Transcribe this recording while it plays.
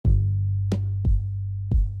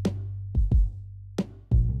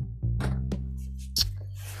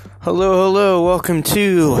Hello, welcome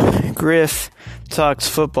to Griff Talks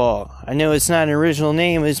Football. I know it's not an original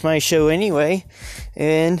name, it's my show anyway,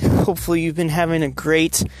 and hopefully you've been having a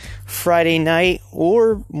great Friday night,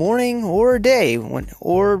 or morning, or day,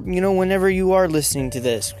 whenever you are listening to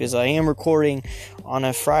this, because I am recording on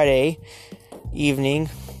a Friday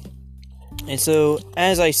evening. And so,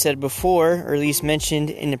 as I said before, or at least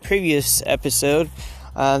mentioned in the previous episode,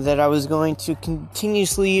 that I was going to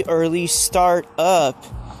continuously, or at least start up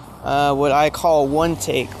what I call one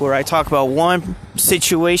take, where I talk about one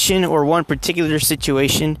situation or one particular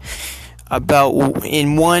situation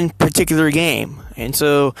in one particular game. And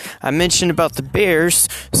so I mentioned about the Bears,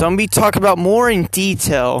 so I'm going to be talking about more in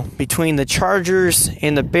detail between the Chargers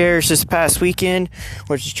and the Bears this past weekend,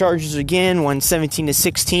 which the Chargers again won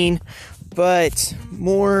 17-16, but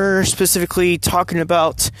more specifically talking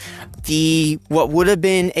about what would have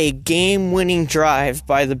been a game-winning drive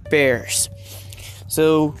by the Bears.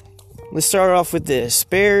 So let's start off with this.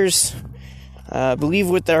 Bears, I believe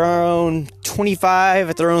with their own 25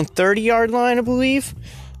 at their own 30-yard line, I believe.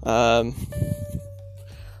 No,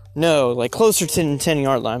 like closer to the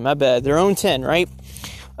 10-yard line, my bad. Their own 10, right?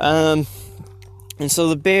 And so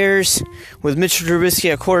the Bears, with Mitchell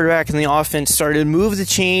Trubisky at quarterback and the offense, started to move the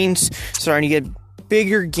chains, starting to get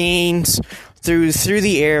bigger gains through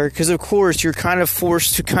the air, because of course you're kind of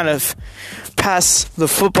forced to kind of pass the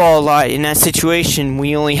football a lot in that situation.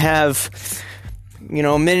 We only have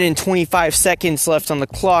a minute and 25 seconds left on the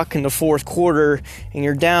clock in the fourth quarter, and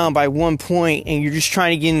you're down by 1 point, and you're just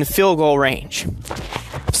trying to get in the field goal range.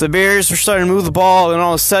 So the Bears were starting to move the ball, and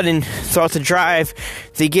all of a sudden, throughout the drive,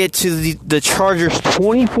 they get to the Chargers'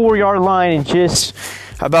 24-yard line in just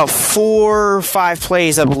about 4 or 5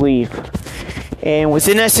 plays, I believe. And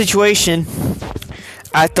within that situation,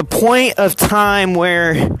 at the point of time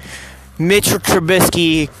where Mitchell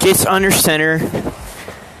Trubisky gets under center,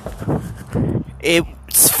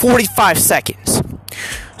 it's 45 seconds.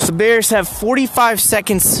 So the Bears have 45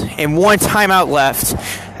 seconds and 1 timeout left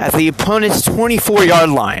at the opponent's 24-yard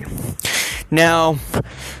line. Now,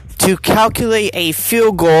 to calculate a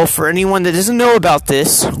field goal, for anyone that doesn't know about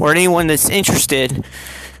this, or anyone that's interested,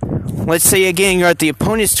 let's say again you're at the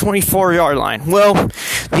opponent's 24-yard line. Well,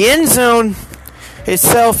 the end zone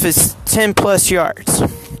itself is 10 plus yards.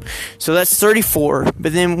 So that's 34.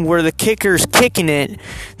 But then where the kicker is kicking it,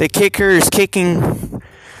 the kicker is kicking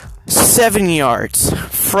 7 yards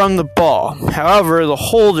from the ball. However, the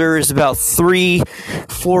holder is about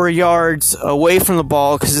 3-4 yards away from the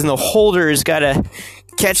ball, because then the holder has got to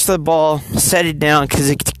catch the ball, set it down, because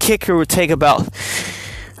the kicker would take about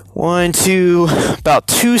 2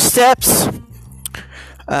 steps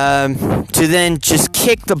to then just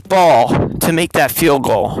kick the ball to make that field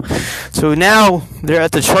goal. So now they're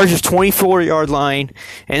at the Chargers' 24-yard line,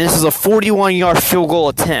 and this is a 41-yard field goal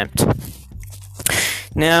attempt.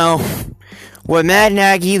 Now, what Matt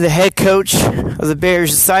Nagy, the head coach of the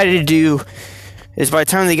Bears, decided to do is, by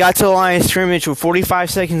the time they got to the line of scrimmage with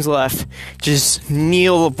 45 seconds left, just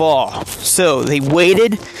kneel the ball. So they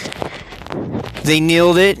waited. They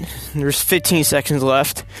kneeled it. There's 15 seconds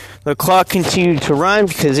left. The clock continued to run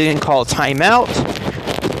because they didn't call a timeout.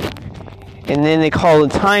 And then they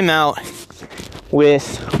called a timeout with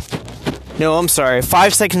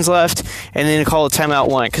 5 seconds left. And then they called a timeout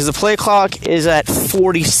 1, because the play clock is at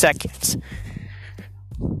 40 seconds.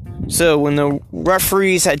 So when the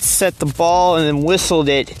referees had set the ball and then whistled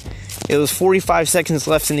it, it was 45 seconds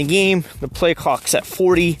left in the game. The play clock's at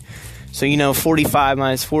 40. So, 45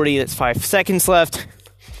 minus 40, that's 5 seconds left.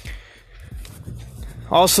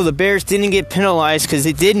 Also, the Bears didn't get penalized because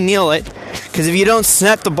they did kneel it. Because if you don't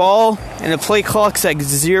snap the ball and the play clock's at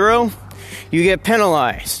 0, you get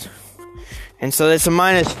penalized. And so that's a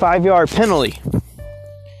minus 5-yard penalty.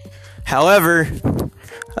 However,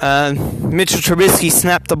 Mitchell Trubisky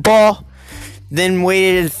snapped the ball, then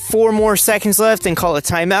waited 4 more seconds left and called a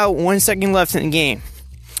timeout, 1 second left in the game.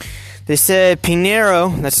 They said Pinero,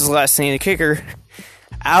 that's his last name, the kicker,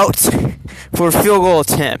 out for a field goal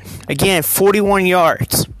attempt. Again, 41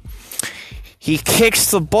 yards. He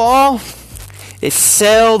kicks the ball. It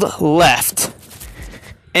sailed left.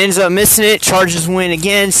 Ends up missing it. Chargers win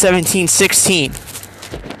again, 17-16.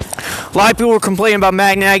 A lot of people were complaining about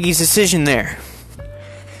Matt Nagy's decision there,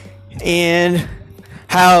 and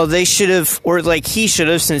how they should have, or like he should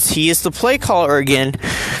have, since he is the play caller again,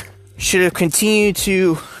 should have continued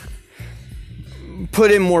to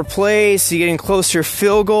put in more plays to getting closer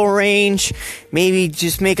field goal range. Maybe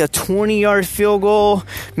just make a 20-yard field goal.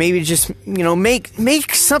 Maybe just,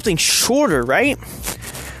 make something shorter, right?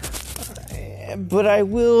 But I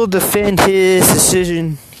will defend his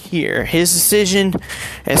decision here. His decision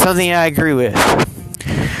is something I agree with.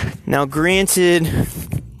 Now, granted,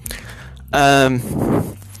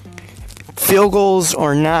 field goals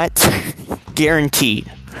are not guaranteed.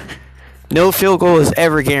 No field goal is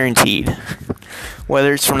ever guaranteed.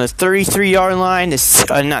 Whether it's from the 33-yard line, not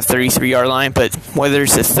 33-yard line, but whether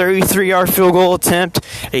it's a 33-yard field goal attempt,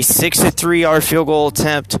 a 63-yard field goal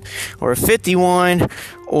attempt, or a 51,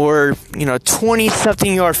 or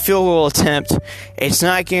 20-something yard field goal attempt, it's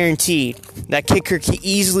not guaranteed. That kicker can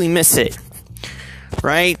easily miss it,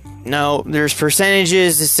 right? Now, there's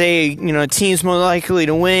percentages to say, a team's more likely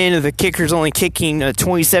to win if the kicker's only kicking a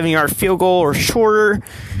 27-yard field goal or shorter.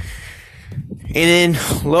 And then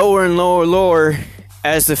lower and lower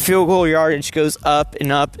as the field goal yardage goes up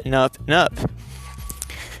and up and up and up.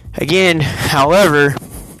 Again, however,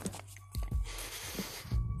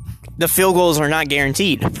 the field goals are not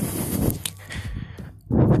guaranteed.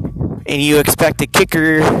 And you expect the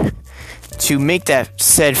kicker to make that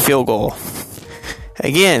said field goal.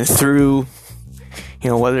 Again, through,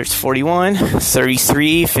 whether it's 41,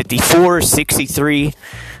 33, 54, 63,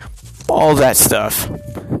 all that stuff.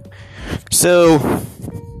 So,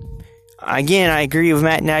 again, I agree with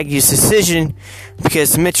Matt Nagy's decision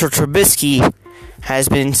because Mitchell Trubisky has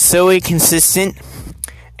been so inconsistent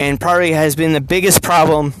and probably has been the biggest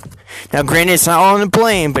problem. Now, granted, it's not all on the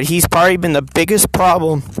blame, but he's probably been the biggest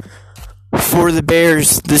problem for the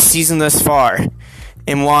Bears this season thus far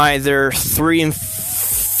and why they're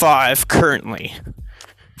 3-5 currently.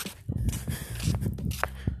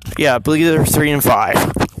 Yeah, I believe they're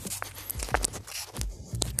 3-5.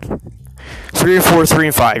 3 or 4,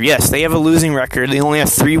 3-5. Yes, they have a losing record. They only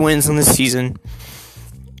have 3 wins in the season.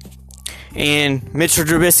 And Mitchell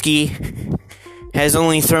Trubisky has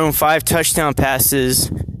only thrown 5 touchdown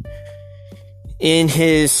passes in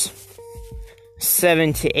his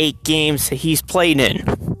 7 to 8 games that he's played in.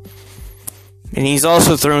 And he's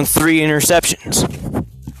also thrown 3 interceptions.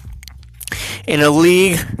 In a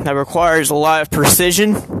league that requires a lot of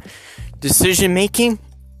precision, decision making,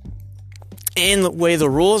 and the way the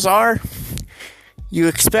rules are, you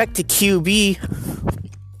expect the QB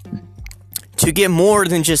to get more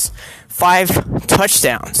than just 5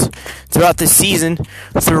 touchdowns throughout the season,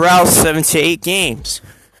 throughout 7 to 8 games.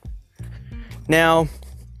 Now,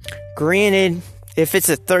 granted, if it's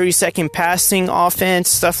a 30-second passing offense,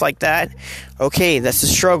 stuff like that, okay, that's a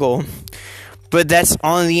struggle. But that's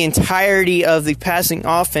on the entirety of the passing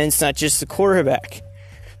offense, not just the quarterback.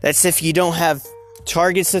 That's if you don't have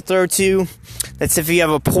targets to throw to. That's if you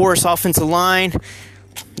have a porous offensive line.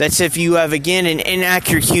 That's if you have, again, an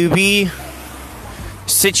inaccurate QB.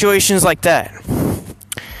 Situations like that.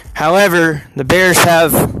 However, the Bears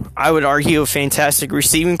have, I would argue, a fantastic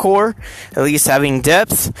receiving core, at least having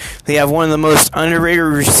depth. They have one of the most underrated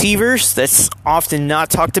receivers that's often not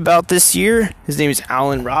talked about this year. His name is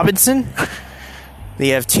Allen Robinson. They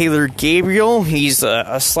have Taylor Gabriel. He's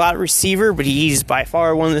a slot receiver, but he's by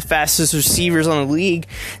far one of the fastest receivers on the league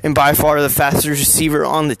and by far the fastest receiver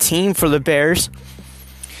on the team for the Bears.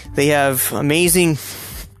 They have amazing,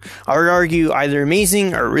 I would argue, either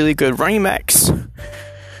amazing or really good running backs.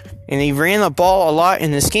 And they ran the ball a lot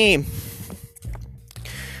in this game.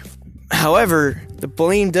 However, the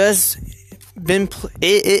blame is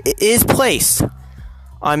placed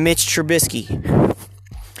on Mitch Trubisky.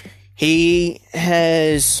 He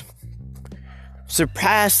has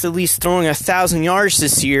surpassed at least throwing 1,000 yards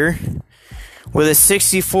this year with a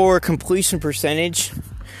 64 completion percentage.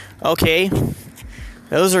 Okay,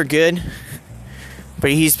 those are good. But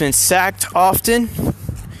he's been sacked often.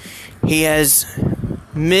 He has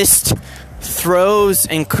missed throws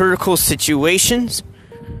in critical situations.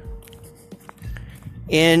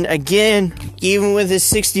 And again, even with his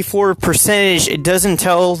 64 percentage, it doesn't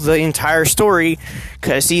tell the entire story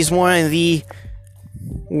because he's one of the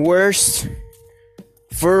worst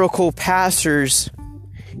vertical passers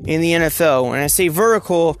in the NFL. When I say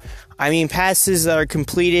vertical, I mean passes that are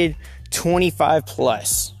completed 25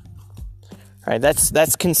 plus. All right,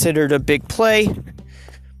 that's considered a big play.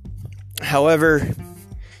 However,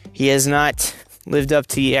 he has not lived up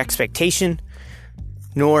to the expectation,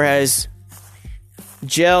 nor has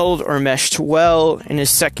gelled or meshed well in his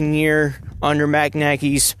second year under Matt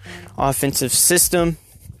Nagy's offensive system.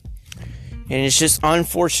 And it's just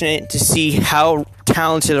unfortunate to see how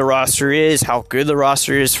talented the roster is, how good the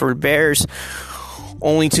roster is for the Bears,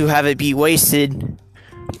 only to have it be wasted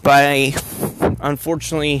by,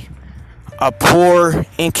 unfortunately, a poor,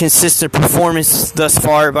 inconsistent performance thus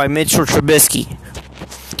far by Mitchell Trubisky.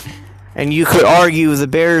 And you could argue if the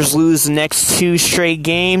Bears lose the next 2 straight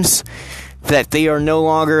games, that they are no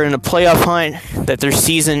longer in a playoff hunt, that their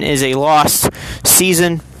season is a lost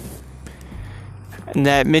season, and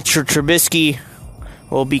that Mitchell Trubisky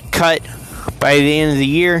will be cut by the end of the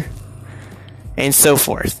year, and so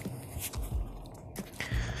forth.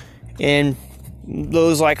 And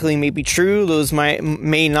those likely may be true. Those may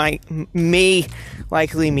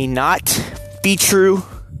likely may not be true.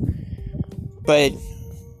 But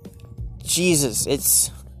Jesus,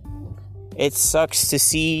 it sucks to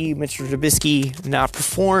see Mitchell Trubisky not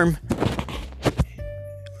perform,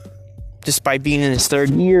 despite being in his third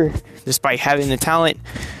year, despite having the talent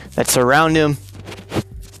that's around him.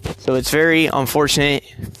 So it's very unfortunate,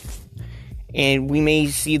 and we may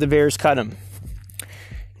see the Bears cut him.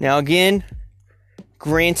 Now again,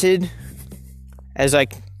 granted, as I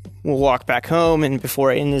will walk back home, and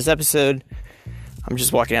before I end this episode, I'm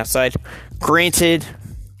just walking outside. Granted,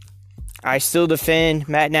 I still defend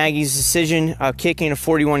Matt Nagy's decision of kicking a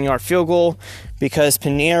 41-yard field goal, because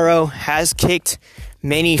Pineiro has kicked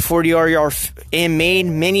many 40-yard and made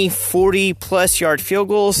many 40-plus yard field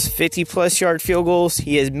goals, 50-plus yard field goals.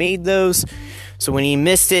 He has made those. So when he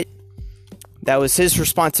missed it, that was his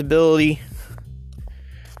responsibility.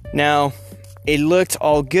 Now, it looked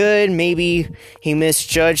all good. Maybe he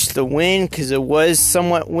misjudged the wind because it was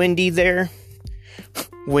somewhat windy there.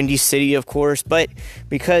 Windy City, of course. But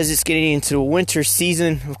because it's getting into the winter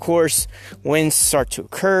season, of course, winds start to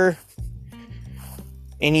occur.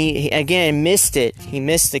 And he again missed it. He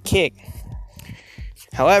missed the kick.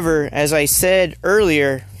 However, as I said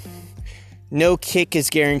earlier, no kick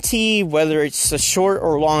is guaranteed. Whether it's a short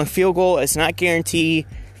or long field goal, it's not guaranteed.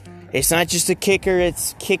 It's not just a kicker,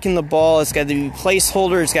 it's kicking the ball. It's got to be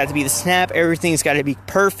placeholder. It's got to be the snap. Everything's got to be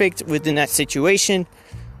perfect within that situation.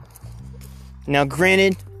 Now,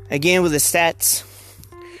 granted, again, with the stats,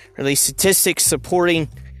 or at least statistics supporting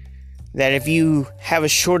that if you have a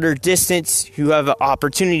shorter distance, you have an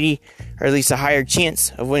opportunity, or at least a higher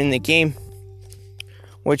chance of winning the game.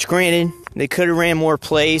 Which, granted, they could have ran more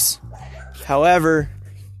plays. However,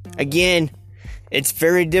 again, it's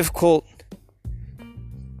very difficult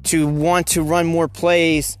to want to run more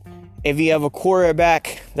plays if you have a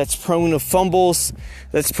quarterback that's prone to fumbles,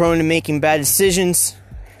 that's prone to making bad decisions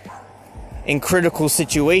in critical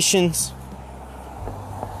situations.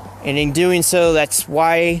 And in doing so, that's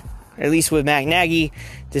why, at least with Matt Nagy,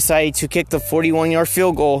 decided to kick the 41-yard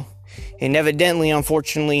field goal, and evidently,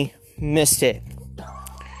 unfortunately, missed it.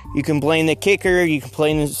 You can blame the kicker, you can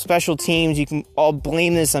blame the special teams, you can all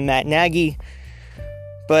blame this on Matt Nagy.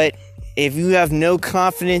 But if you have no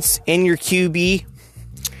confidence in your QB,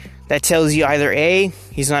 that tells you either A,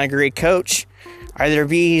 he's not a great coach, either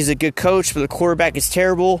B, he's a good coach, but the quarterback is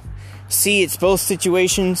terrible, C, it's both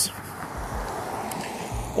situations,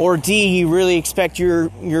 or D, you really expect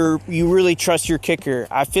you really trust your kicker.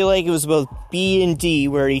 I feel like it was both B and D,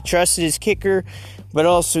 where he trusted his kicker, but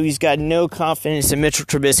also he's got no confidence in Mitchell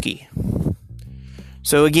Trubisky.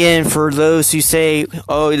 So again, for those who say,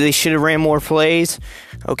 oh, they should have ran more plays,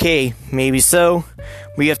 okay, maybe so.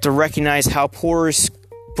 We have to recognize how poor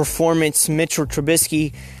performance Mitchell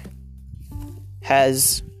Trubisky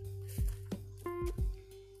has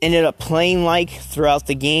ended up playing like throughout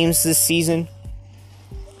the games this season.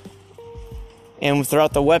 And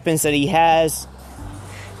throughout the weapons that he has,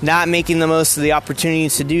 not making the most of the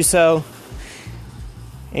opportunities to do so.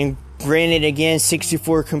 And granted, again,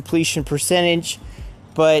 64 completion percentage,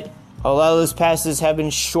 but a lot of those passes have been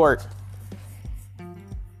short.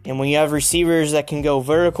 And when you have receivers that can go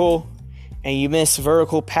vertical, and you miss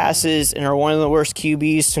vertical passes and are one of the worst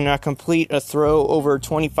QBs to not complete a throw over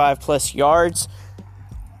 25 plus yards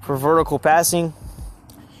for vertical passing,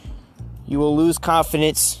 you will lose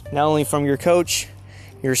confidence not only from your coach,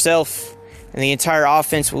 yourself, and the entire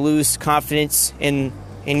offense will lose confidence in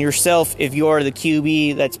yourself if you are the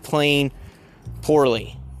QB that's playing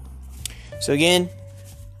poorly. So again,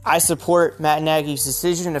 I support Matt Nagy's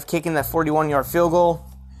decision of kicking that 41-yard field goal.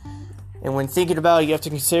 And when thinking about it, you have to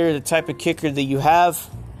consider the type of kicker that you have,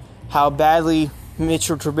 how badly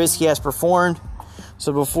Mitchell Trubisky has performed.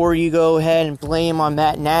 So before you go ahead and blame on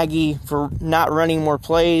Matt Nagy for not running more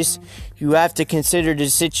plays, you have to consider the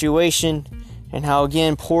situation and how,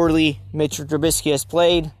 again, poorly Mitchell Trubisky has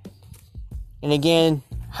played. And again,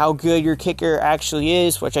 how good your kicker actually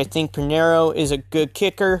is, which I think Pineiro is a good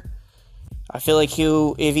kicker. I feel like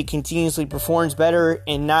if he continuously performs better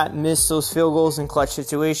and not miss those field goals in clutch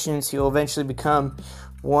situations, he'll eventually become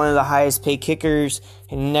one of the highest paid kickers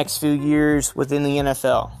in the next few years within the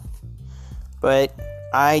NFL. But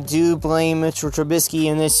I do blame Mitchell Trubisky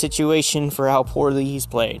in this situation for how poorly he's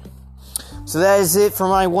played. So that is it for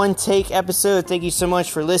my one take episode. Thank you so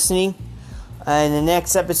much for listening. And the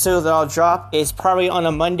next episode that I'll drop is probably on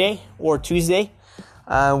a Monday or Tuesday,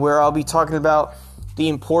 where I'll be talking about the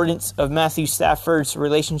importance of Matthew Stafford's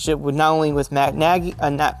relationship with not only with Matt Nagy,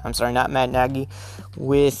 not Matt Nagy,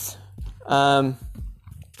 with the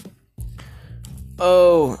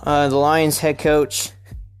Lions head coach.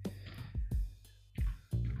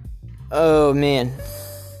 Oh man,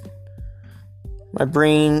 my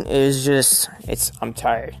brain is I'm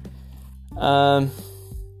tired. The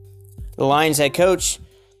Lions head coach,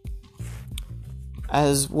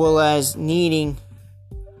 as well as needing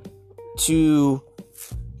to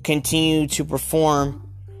continue to perform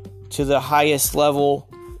to the highest level,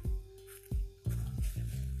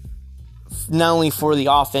 not only for the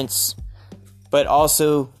offense, but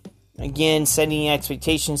also, again, setting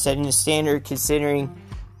expectations, setting the standard, considering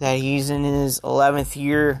that he's in his 11th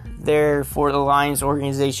year there for the Lions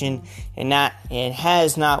organization and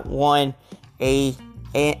has not won a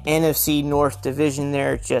NFC North division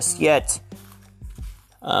there just yet.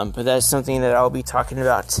 But that's something that I'll be talking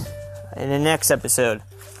about in the next episode.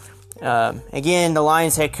 Again, the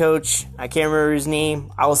Lions head coach, I can't remember his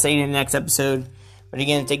name. I will say it in the next episode. But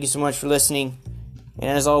again, thank you so much for listening. And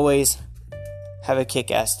as always, have a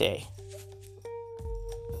kick-ass day.